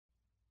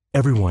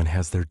Everyone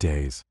has their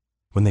days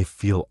when they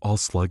feel all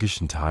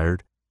sluggish and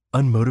tired,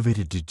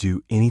 unmotivated to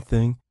do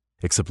anything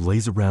except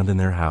laze around in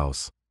their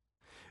house.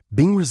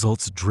 Being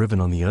results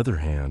driven, on the other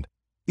hand,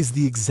 is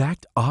the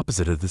exact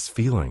opposite of this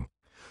feeling,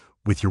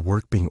 with your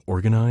work being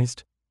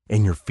organized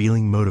and you're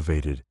feeling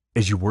motivated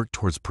as you work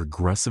towards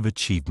progressive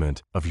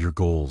achievement of your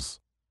goals.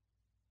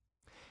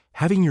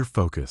 Having your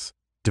focus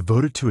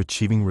devoted to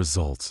achieving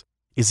results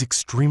is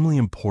extremely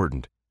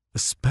important,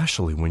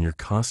 especially when you're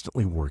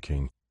constantly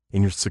working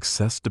and your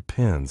success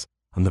depends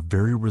on the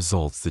very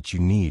results that you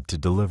need to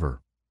deliver.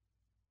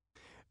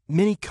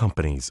 Many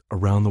companies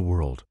around the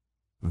world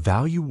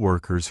value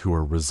workers who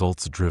are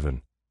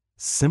results-driven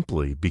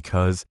simply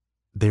because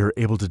they are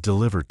able to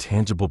deliver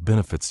tangible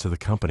benefits to the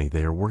company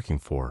they are working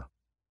for.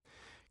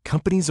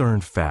 Companies are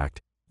in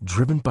fact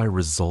driven by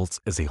results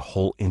as a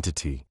whole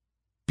entity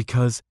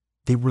because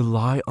they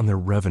rely on their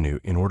revenue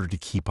in order to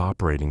keep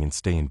operating and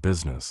stay in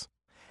business.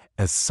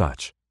 As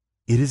such,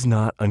 it is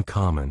not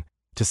uncommon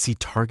to see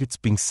targets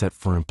being set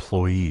for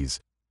employees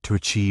to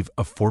achieve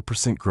a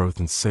 4% growth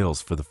in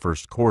sales for the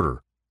first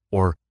quarter,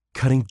 or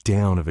cutting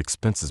down of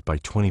expenses by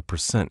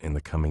 20% in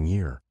the coming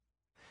year.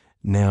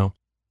 Now,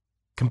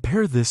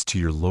 compare this to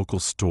your local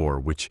store,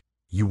 which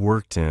you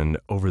worked in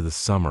over the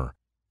summer,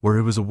 where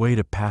it was a way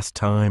to pass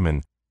time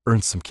and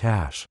earn some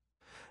cash.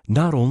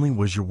 Not only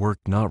was your work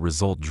not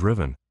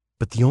result-driven,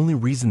 but the only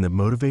reason that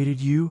motivated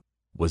you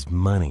was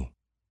money.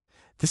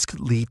 This could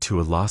lead to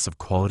a loss of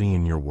quality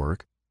in your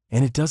work,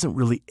 and it doesn't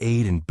really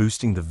aid in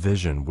boosting the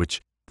vision which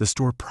the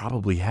store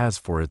probably has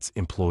for its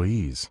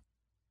employees.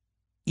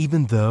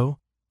 Even though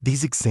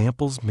these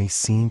examples may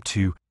seem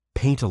to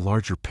paint a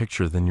larger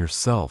picture than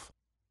yourself,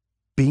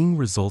 being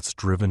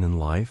results-driven in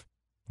life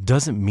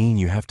doesn't mean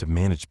you have to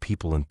manage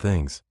people and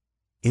things.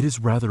 It is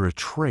rather a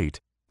trait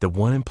that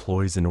one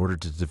employs in order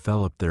to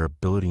develop their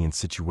ability in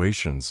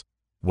situations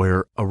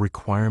where a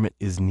requirement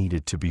is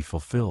needed to be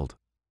fulfilled.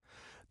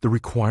 The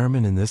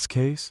requirement in this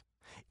case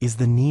is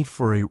the need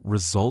for a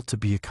result to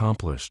be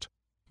accomplished,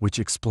 which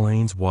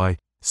explains why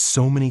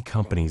so many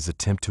companies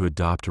attempt to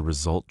adopt a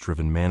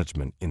result-driven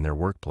management in their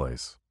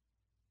workplace.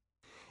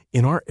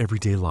 In our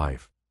everyday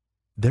life,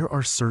 there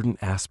are certain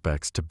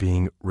aspects to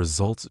being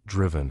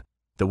results-driven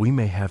that we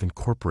may have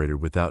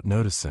incorporated without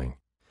noticing.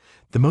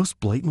 The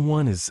most blatant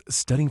one is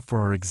studying for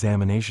our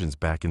examinations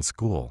back in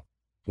school,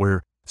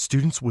 where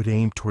students would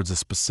aim towards a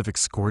specific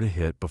score to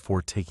hit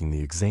before taking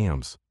the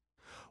exams.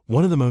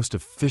 One of the most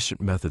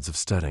efficient methods of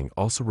studying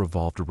also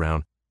revolved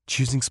around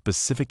choosing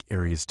specific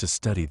areas to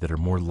study that are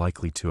more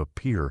likely to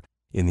appear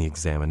in the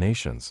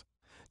examinations,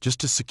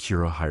 just to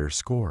secure a higher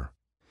score.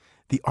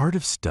 The art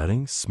of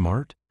studying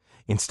smart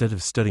instead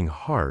of studying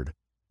hard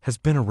has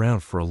been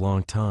around for a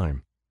long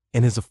time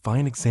and is a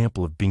fine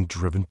example of being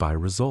driven by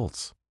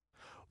results.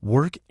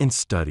 Work and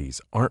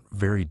studies aren't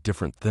very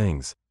different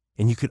things,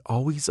 and you could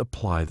always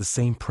apply the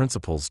same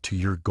principles to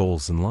your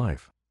goals in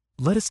life.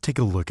 Let us take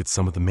a look at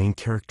some of the main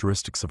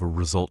characteristics of a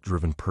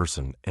result-driven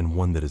person and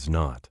one that is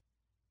not.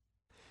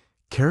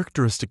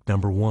 Characteristic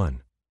number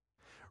 1.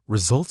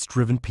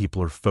 Results-driven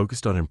people are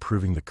focused on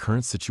improving the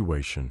current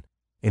situation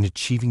and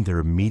achieving their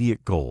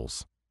immediate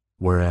goals,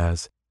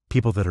 whereas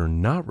people that are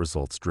not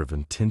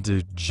results-driven tend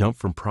to jump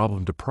from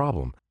problem to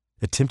problem,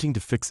 attempting to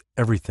fix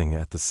everything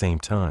at the same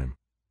time.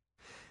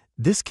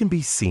 This can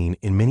be seen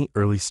in many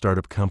early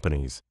startup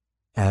companies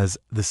as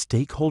the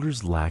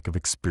stakeholders' lack of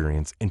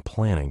experience in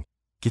planning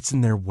gets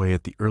in their way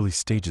at the early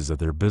stages of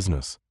their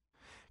business.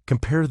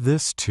 Compare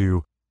this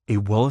to a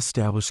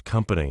well-established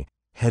company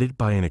headed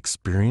by an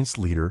experienced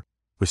leader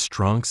with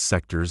strong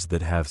sectors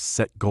that have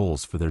set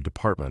goals for their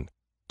department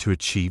to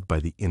achieve by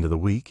the end of the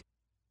week,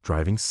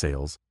 driving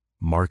sales,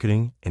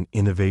 marketing, and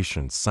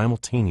innovation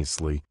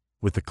simultaneously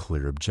with a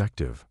clear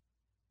objective.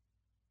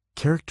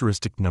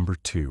 Characteristic number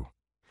 2.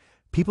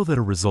 People that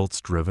are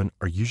results-driven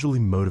are usually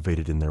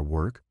motivated in their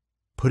work,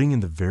 putting in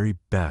the very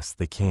best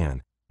they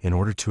can in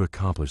order to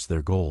accomplish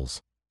their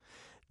goals.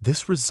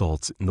 This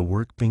results in the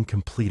work being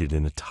completed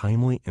in a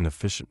timely and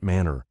efficient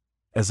manner,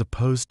 as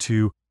opposed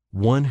to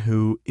one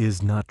who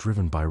is not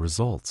driven by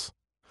results.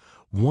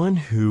 One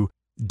who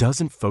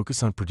doesn't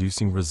focus on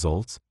producing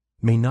results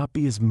may not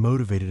be as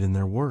motivated in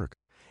their work,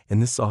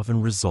 and this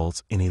often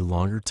results in a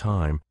longer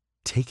time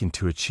taken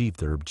to achieve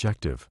their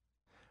objective.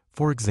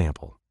 For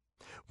example,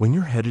 when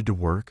you're headed to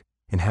work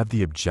and have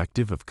the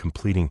objective of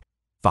completing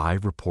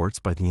 5 reports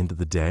by the end of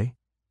the day,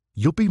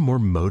 you'll be more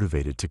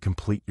motivated to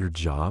complete your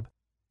job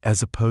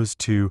as opposed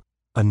to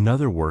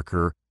another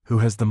worker who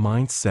has the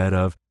mindset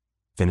of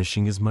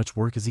finishing as much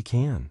work as he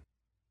can.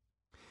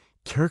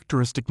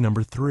 Characteristic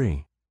number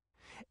 3.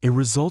 A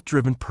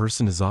result-driven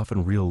person is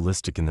often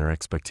realistic in their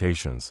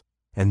expectations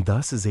and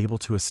thus is able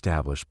to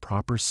establish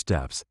proper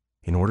steps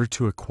in order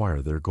to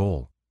acquire their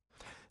goal.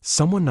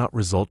 Someone not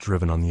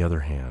result-driven, on the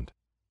other hand,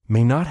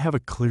 may not have a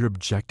clear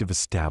objective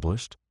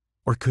established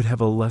or could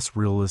have a less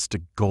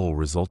realistic goal,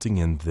 resulting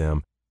in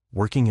them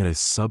working at a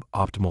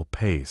suboptimal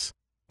pace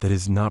that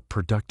is not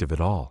productive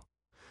at all.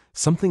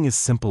 Something as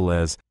simple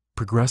as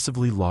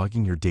progressively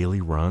logging your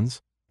daily runs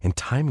and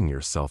timing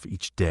yourself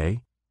each day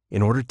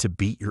in order to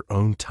beat your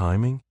own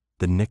timing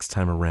the next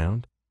time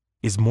around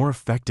is more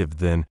effective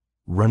than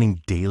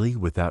running daily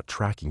without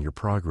tracking your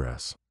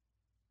progress.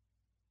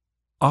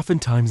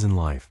 Oftentimes in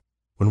life,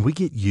 when we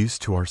get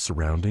used to our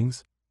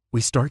surroundings,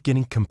 we start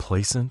getting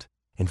complacent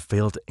and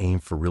fail to aim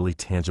for really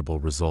tangible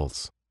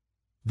results.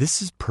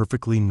 This is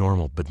perfectly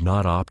normal but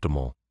not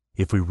optimal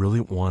if we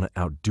really want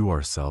to outdo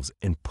ourselves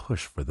and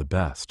push for the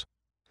best.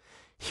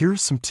 Here are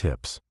some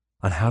tips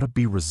on how to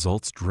be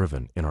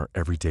results-driven in our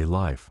everyday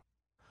life.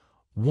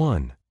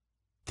 1.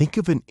 Think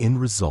of an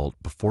end result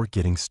before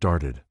getting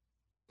started.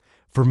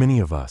 For many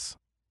of us,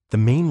 the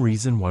main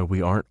reason why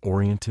we aren't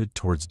oriented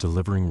towards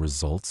delivering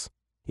results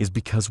is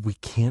because we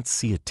can't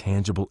see a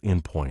tangible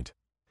endpoint.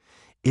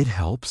 It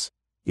helps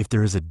if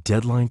there is a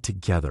deadline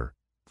together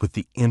with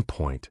the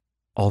endpoint,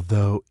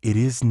 although it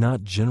is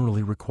not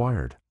generally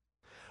required.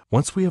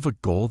 Once we have a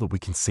goal that we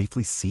can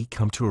safely see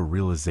come to a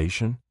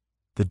realization,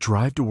 the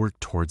drive to work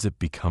towards it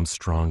becomes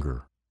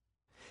stronger.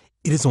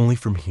 It is only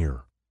from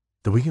here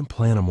that we can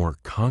plan a more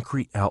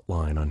concrete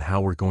outline on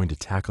how we're going to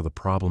tackle the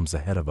problems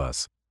ahead of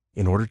us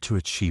in order to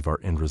achieve our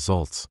end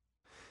results.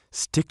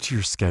 Stick to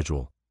your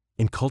schedule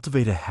and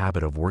cultivate a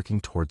habit of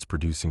working towards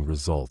producing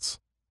results.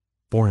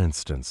 For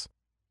instance,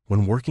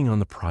 when working on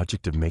the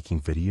project of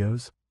making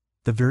videos,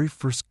 the very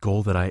first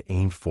goal that I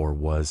aimed for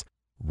was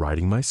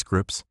writing my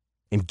scripts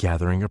and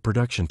gathering a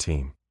production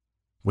team.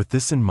 With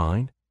this in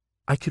mind,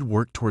 I could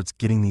work towards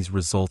getting these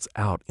results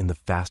out in the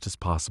fastest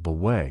possible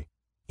way,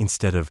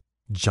 instead of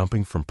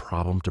jumping from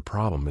problem to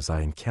problem as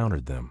I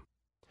encountered them.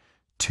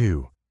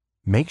 2.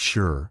 Make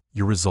sure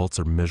your results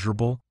are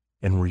measurable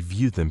and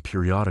review them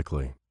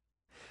periodically.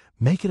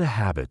 Make it a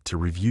habit to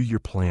review your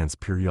plans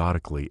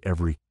periodically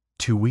every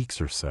 2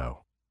 weeks or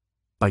so.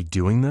 By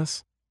doing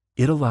this,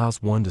 it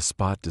allows one to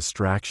spot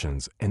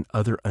distractions and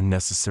other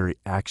unnecessary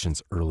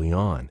actions early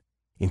on,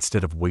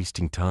 instead of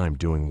wasting time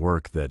doing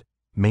work that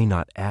may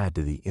not add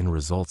to the end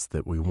results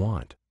that we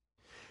want.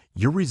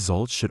 Your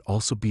results should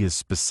also be as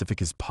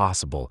specific as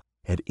possible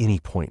at any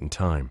point in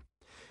time.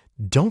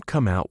 Don't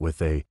come out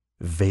with a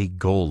vague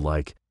goal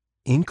like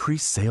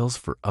increase sales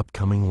for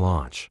upcoming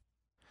launch.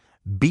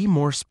 Be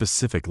more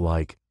specific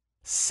like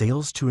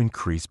sales to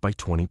increase by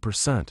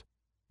 20%,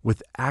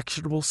 with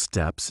actionable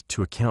steps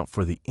to account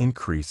for the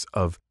increase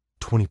of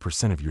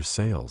 20% of your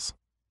sales.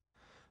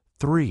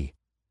 3.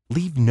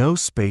 Leave no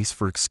space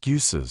for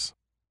excuses.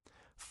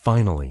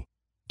 Finally,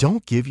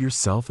 don't give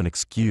yourself an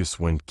excuse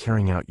when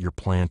carrying out your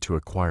plan to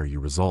acquire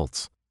your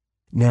results.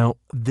 Now,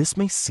 this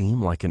may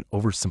seem like an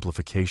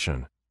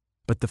oversimplification,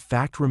 but the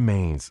fact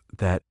remains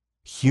that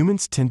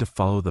humans tend to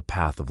follow the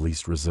path of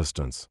least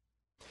resistance.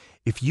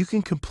 If you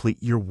can complete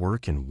your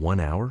work in 1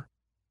 hour,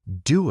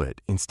 do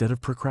it instead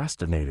of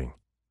procrastinating.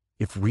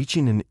 If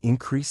reaching an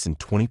increase in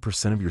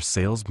 20% of your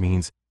sales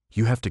means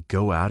you have to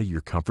go out of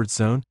your comfort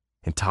zone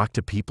and talk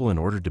to people in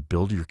order to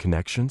build your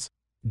connections,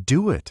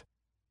 do it.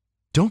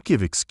 Don't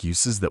give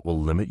excuses that will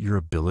limit your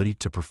ability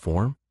to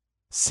perform.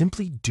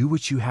 Simply do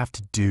what you have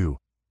to do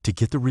to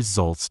get the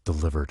results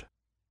delivered.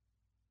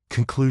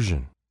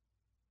 Conclusion.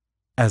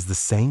 As the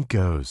saying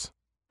goes,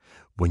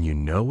 when you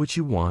know what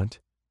you want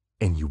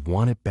and you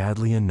want it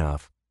badly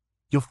enough,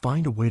 you'll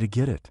find a way to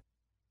get it.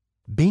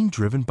 Being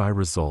driven by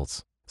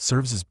results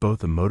serves as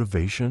both a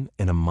motivation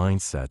and a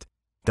mindset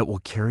that will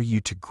carry you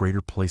to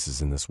greater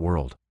places in this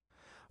world.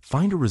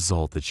 Find a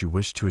result that you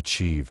wish to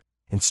achieve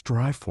and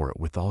strive for it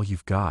with all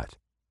you've got.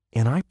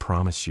 And I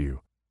promise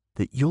you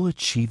that you'll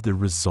achieve the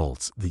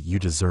results that you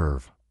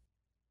deserve.